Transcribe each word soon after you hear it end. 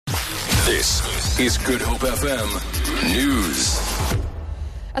This is Good Hope FM News.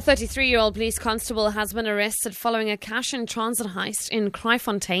 A 33-year-old police constable has been arrested following a cash-in-transit heist in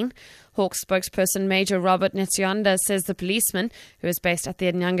Kraaifontein. Hawks spokesperson Major Robert Netsyanda says the policeman, who is based at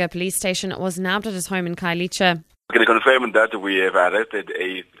the Nyanga police station, was nabbed at his home in Khayelitsha. I can confirm that we have arrested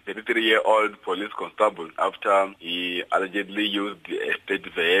a 33-year-old police constable after he allegedly used a state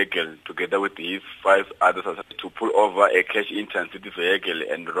vehicle together with his 5 others to pull over a cash-in transit vehicle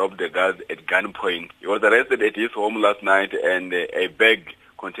and rob the guards at gunpoint. He was arrested at his home last night and a bag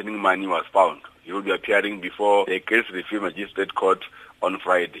containing money was found. He will be appearing before the case review magistrate court on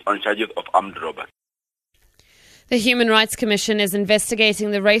Friday on charges of armed robbery. The Human Rights Commission is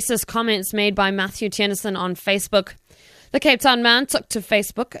investigating the racist comments made by Matthew Tennyson on Facebook. The Cape Town man took to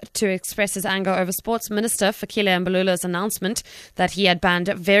Facebook to express his anger over Sports Minister Fikile Mbalula's announcement that he had banned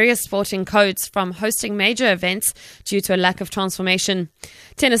various sporting codes from hosting major events due to a lack of transformation.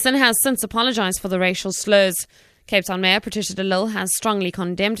 Tennyson has since apologised for the racial slurs. Cape Town Mayor Patricia de Lille has strongly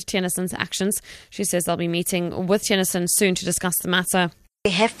condemned Tennyson's actions. She says they'll be meeting with Tennyson soon to discuss the matter.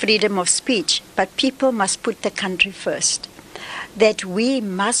 We have freedom of speech, but people must put the country first. That we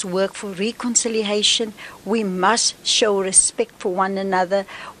must work for reconciliation, we must show respect for one another,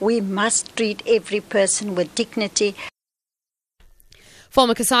 we must treat every person with dignity.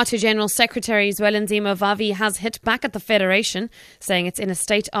 Former COSATU General Secretary Zwelinzima Vavi has hit back at the Federation, saying it's in a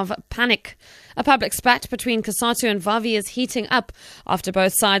state of panic. A public spat between COSATU and Vavi is heating up after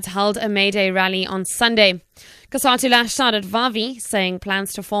both sides held a May Day rally on Sunday. COSATU lashed out at Vavi, saying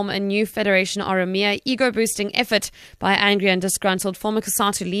plans to form a new federation are a mere ego-boosting effort by angry and disgruntled former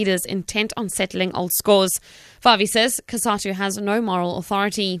COSATU leaders intent on settling old scores. Vavi says COSATU has no moral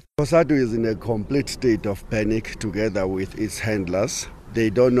authority. COSATU is in a complete state of panic together with its handlers. They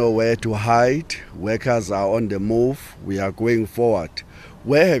don't know where to hide. Workers are on the move. We are going forward.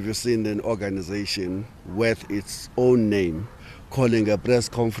 Where have you seen an organization with its own name calling a press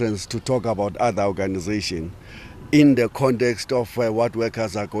conference to talk about other organizations in the context of what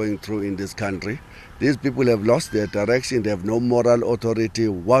workers are going through in this country? These people have lost their direction. They have no moral authority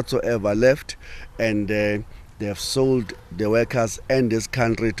whatsoever left, and they have sold the workers and this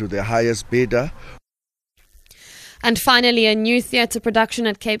country to the highest bidder. And finally, a new theatre production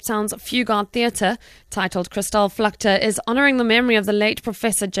at Cape Town's Fugard Theatre, titled Kristalvlakte, is honouring the memory of the late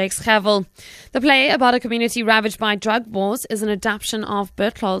Professor Jakes Gerwel. The play, about a community ravaged by drug wars, is an adaptation of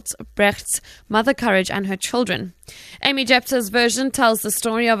Bertolt Brecht's Mother Courage and Her Children. Amy Jepter's version tells the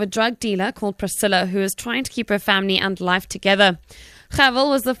story of a drug dealer called Priscilla who is trying to keep her family and life together. Gerwel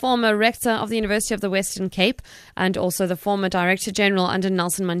was the former rector of the University of the Western Cape and also the former Director General under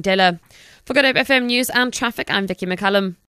Nelson Mandela. For Good Hope FM News and Traffic, I'm Vicky McCullum.